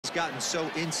gotten so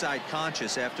inside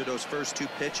conscious after those first 2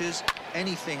 pitches.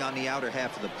 Anything on the outer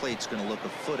half of the plate's going to look a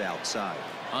foot outside.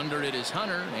 Under it is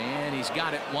Hunter, and he's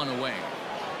got it 1 away.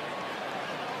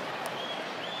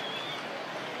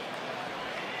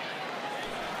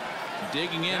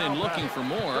 Digging in and looking for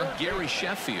more, Gary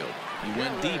Sheffield. He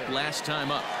went deep last time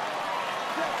up.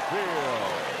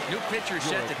 New pitcher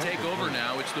set to take over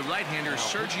now. It's the right-hander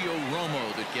Sergio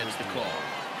Romo that gets the call.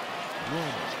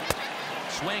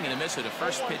 Swing and a miss at a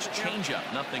first pitch changeup,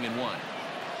 0-1.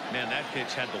 Man, that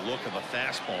pitch had the look of a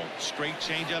fastball. Straight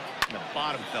changeup, and the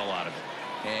bottom fell out of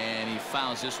it. And he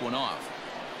fouls this one off.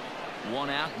 1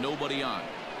 out, nobody on.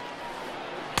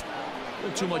 A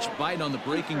little too much bite on the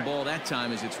breaking ball that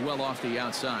time as it's well off the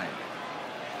outside.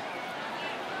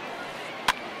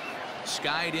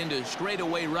 Skied into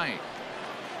straightaway right.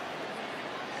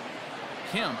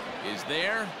 Kemp is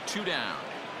there, 2 down.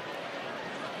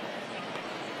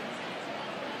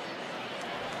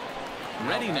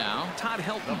 Ready now, Todd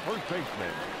Helton. First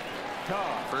baseman,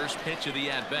 Todd. First pitch of the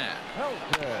at-bat.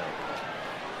 Helton.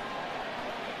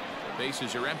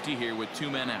 Bases are empty here with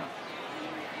 2 men out.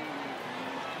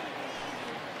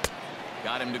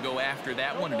 Got him to go after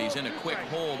that one, and he's in a quick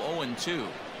hole, 0-2.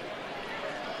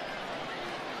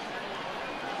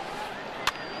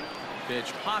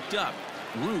 Pitch popped up.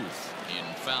 Ruth in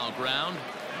foul ground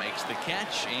makes the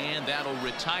catch, and that'll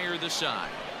retire the side.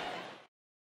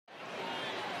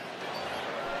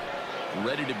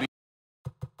 Ready to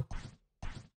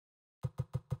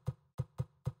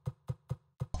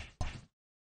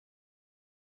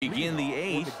begin the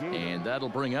 8th, and that'll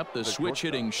bring up the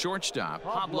switch-hitting shortstop,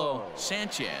 Pablo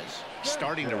Sanchez.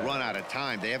 Starting to run out of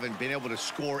time. They haven't been able to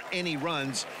score any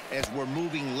runs as we're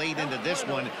moving late into this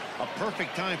one. A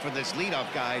perfect time for this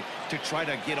leadoff guy to try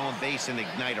to get on base and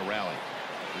ignite a rally.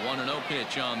 1-0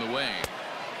 pitch on the way.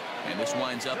 And this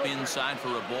winds up inside for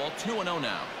a ball. 2-0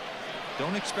 now.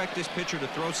 Don't expect this pitcher to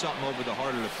throw something over the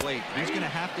heart of the plate. He's going to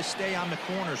have to stay on the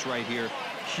corners right here.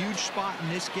 Huge spot in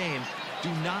this game.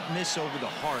 Do not miss over the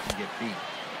heart and get beat.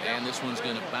 And this one's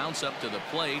going to bounce up to the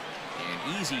plate.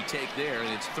 An easy take there, and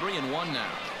it's 3-1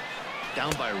 now.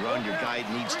 Down by a run, your guy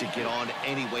needs to get on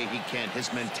any way he can.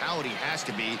 His mentality has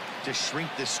to be to shrink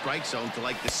this strike zone to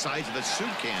like the size of a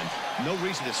soup can. No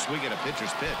reason to swing at a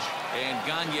pitcher's pitch. And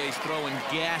Gagne's throwing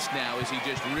gas now as he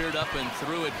just reared up and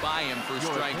threw it by him for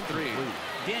strike 3.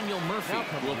 Daniel Murphy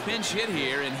will pinch hit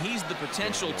here, and he's the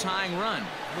potential tying run.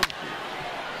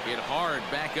 Hit hard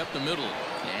back up the middle,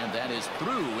 and that is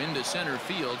through into center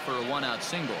field for a 1-out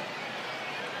single.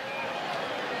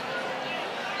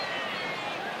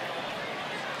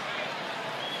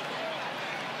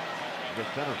 The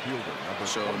center fielder,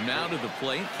 so now to the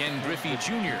plate, Ken Griffey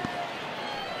Jr.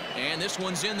 And this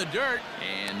one's in the dirt,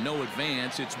 and no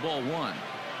advance. It's ball 1.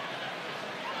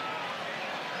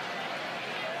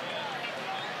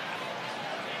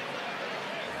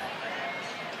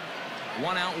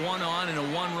 One out, 1 on in a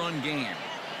 1-run game.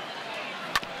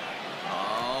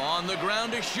 Oh, on the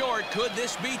ground to short. Could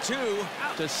this be 2?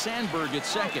 To Sandberg at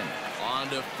second. On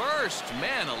to first.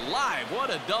 Man alive, what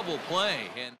a double play.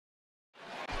 And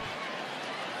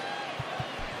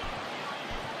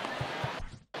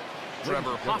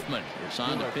Trevor Hoffman is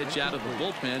on to pitch out of the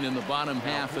bullpen in the bottom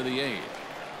half of the 8th.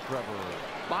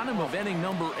 Bottom of inning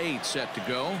number 8 set to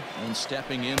go, and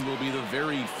stepping in will be the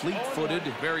very fleet-footed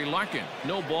Barry Larkin.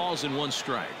 No balls and 1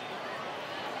 strike.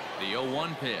 The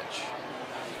 0-1 pitch.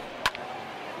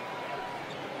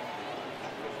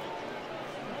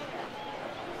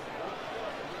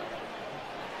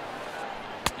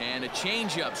 And a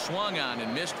changeup swung on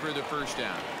and missed for the first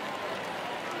down.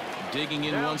 Digging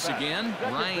in once again,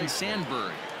 Ryan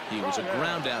Sandberg. He was a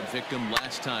ground-out victim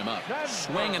last time up.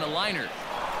 Swing and a liner.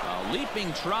 A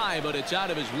leaping try, but it's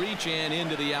out of his reach and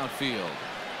into the outfield.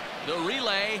 The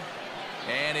relay,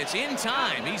 and it's in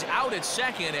time. He's out at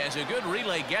second as a good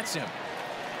relay gets him.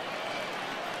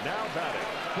 Now batting,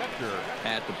 catcher.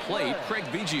 At the plate, Craig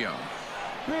Biggio.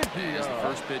 As the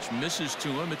first pitch misses to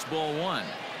him, it's ball 1.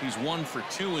 He's 1 for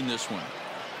 2 in this one.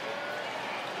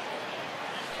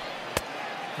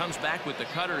 Comes back with the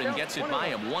cutter and gets it by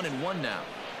him. 1-1 now.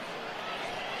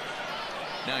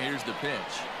 Now here's the pitch.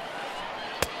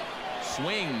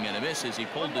 Swing and a miss as he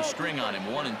pulled the string on him.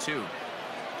 1-2.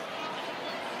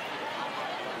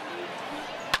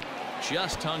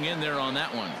 Just hung in there on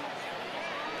that one.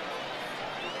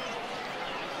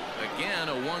 Again,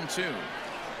 a 1-2.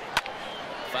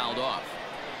 Fouled off.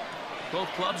 Both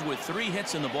clubs with 3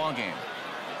 hits in the ballgame.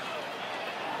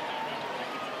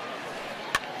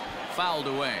 Fouled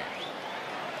away.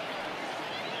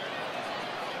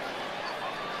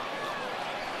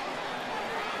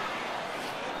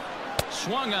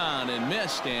 Swung on and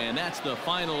missed, and that's the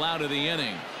final out of the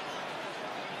inning.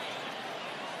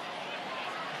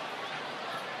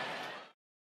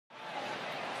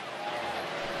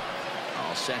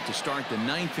 All set to start the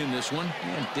ninth in this one,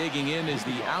 and digging in is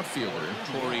the outfielder,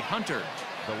 Torrey Hunter.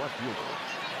 The left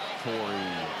fielder, Torrey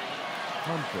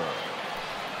Hunter.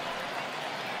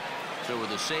 So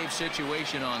with a save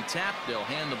situation on tap, they'll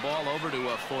hand the ball over to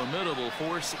a formidable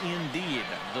force indeed.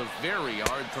 The very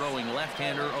hard-throwing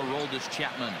left-hander, Aroldis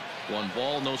Chapman. 1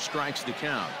 ball, no strikes to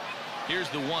count. Here's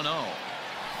the 1-0.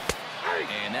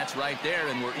 And that's right there,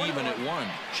 and we're even at 1.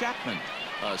 Chapman,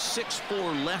 a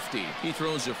 6'4" lefty. He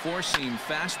throws a 4-seam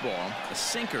fastball, a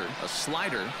sinker, a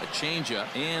slider, a changeup,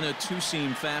 and a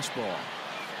 2-seam fastball.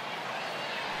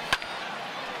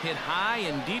 Hit high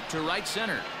and deep to right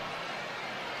center.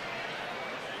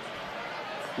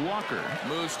 Walker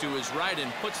moves to his right and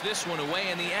puts this one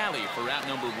away in the alley for out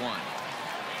number 1.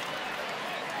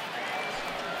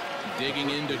 Digging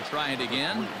in to try it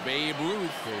again, Babe Ruth.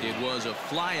 It was a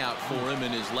flyout for him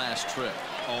in his last trip.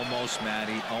 Almost,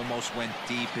 Matty. Almost went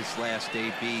deep his last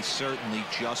AB. Certainly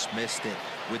just missed it.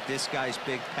 With this guy's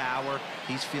big power,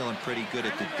 he's feeling pretty good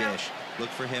at the dish. Look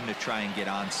for him to try and get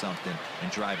on something and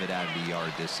drive it out of the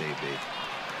yard this AB.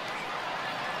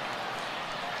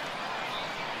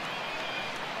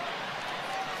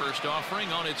 First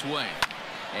offering on its way,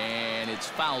 and it's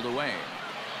fouled away.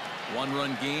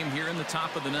 1-run game here in the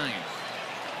top of the 9th.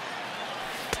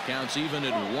 Counts even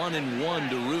at 1-1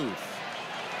 to Ruth.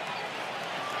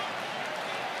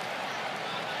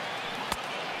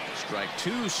 Strike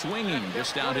 2, swinging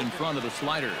just out in front of the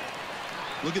slider.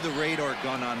 Look at the radar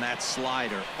gun on that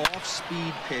slider.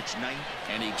 Off-speed pitch.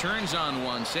 And he turns on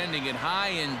one, sending it high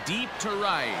and deep to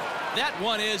right. That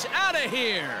one is out of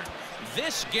here.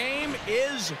 This game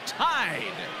is tied.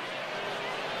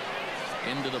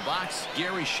 Into the box,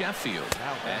 Gary Sheffield.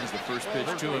 As the first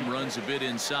pitch to him runs a bit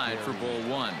inside for ball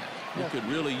 1. He could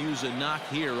really use a knock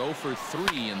here. 0 for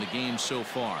 3 in the game so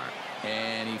far.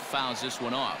 And he fouls this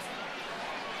one off.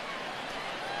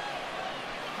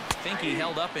 I think he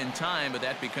held up in time, but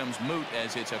that becomes moot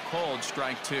as it's a called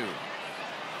strike 2.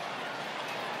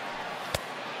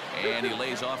 And he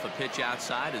lays off a pitch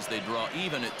outside as they draw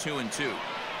even at 2-2.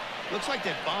 Looks like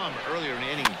that bomb earlier in the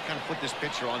inning kind of put this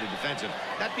pitcher on the defensive.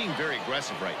 Not being very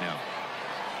aggressive right now.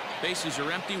 Bases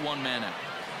are empty, 1 man out.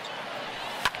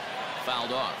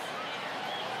 Fouled off.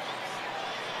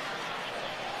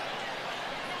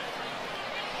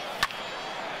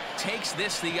 Takes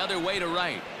this the other way to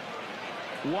right.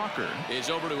 Walker is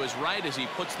over to his right as he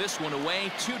puts this one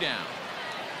away. 2 down.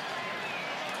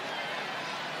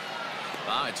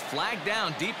 It's flagged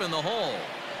down deep in the hole.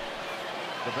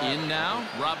 In now,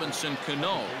 Robinson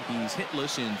Cano. He's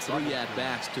hitless in 3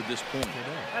 at-bats to this point.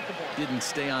 Didn't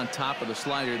stay on top of the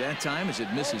slider that time as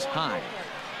it misses high.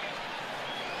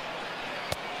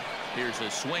 Here's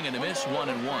a swing and a miss,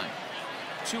 1-1.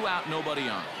 2 out, nobody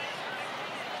on.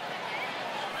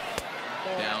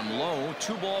 Down low,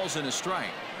 2 balls and a strike.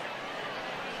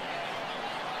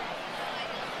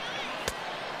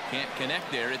 Can't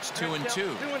connect there. It's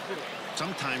 2-2.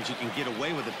 Sometimes you can get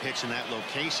away with a pitch in that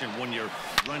location when you're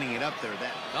running it up there.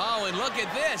 Oh, and look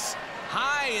at this.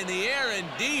 High in the air and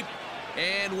deep.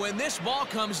 And when this ball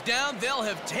comes down, they'll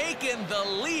have taken the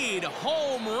lead.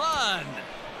 Home run.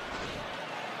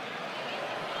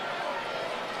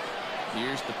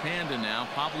 Here's the Panda now,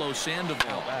 Pablo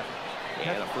Sandoval.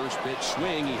 And a first pitch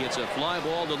swing. He hits a fly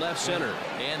ball to left center.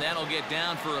 And that'll get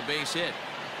down for a base hit.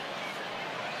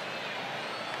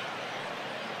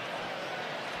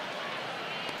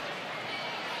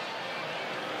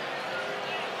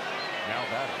 Now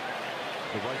batting,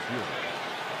 the right fielder,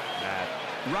 Matt.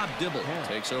 Rob Dibble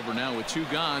takes over now with 2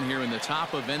 gone here in the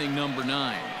top of inning number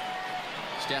 9.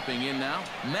 Stepping in now,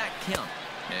 Matt Kemp,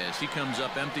 as he comes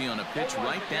up empty on a pitch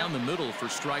right down the middle for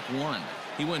strike 1.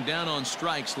 He went down on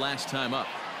strikes last time up.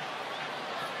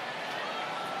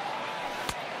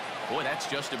 Boy, that's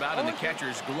just about in the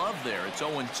catcher's glove there. It's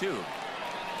 0-2.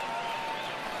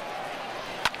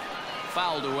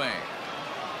 Fouled away.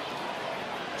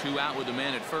 2 out with the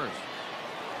man at first.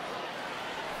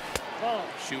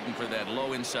 Shooting for that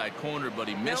low inside corner, but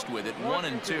he missed with it.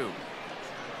 1-2.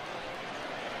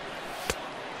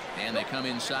 And they come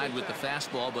inside with the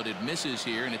fastball, but it misses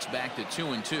here, and it's back to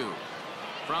 2-2.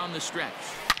 From the stretch.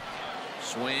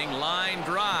 Swing, line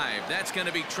drive. That's going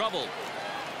to be trouble.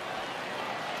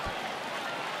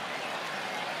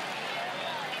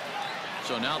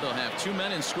 So now they'll have 2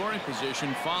 men in scoring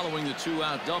position following the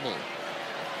 2-out double.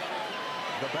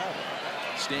 The batter.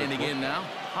 Standing in now,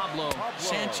 Pablo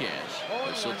Sanchez.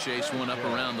 This will chase one up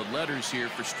around the letters here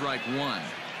for strike 1.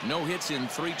 No hits in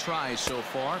 3 tries so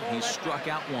far. He's struck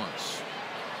out once.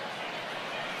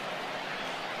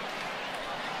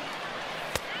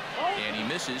 And he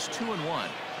misses 2-1.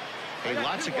 Hey,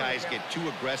 lots of guys get too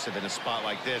aggressive in a spot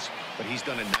like this, but he's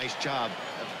done a nice job.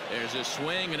 There's a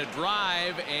swing and a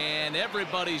drive, and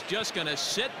everybody's just going to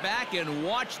sit back and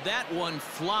watch that one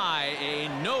fly. A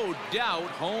no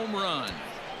doubt home run.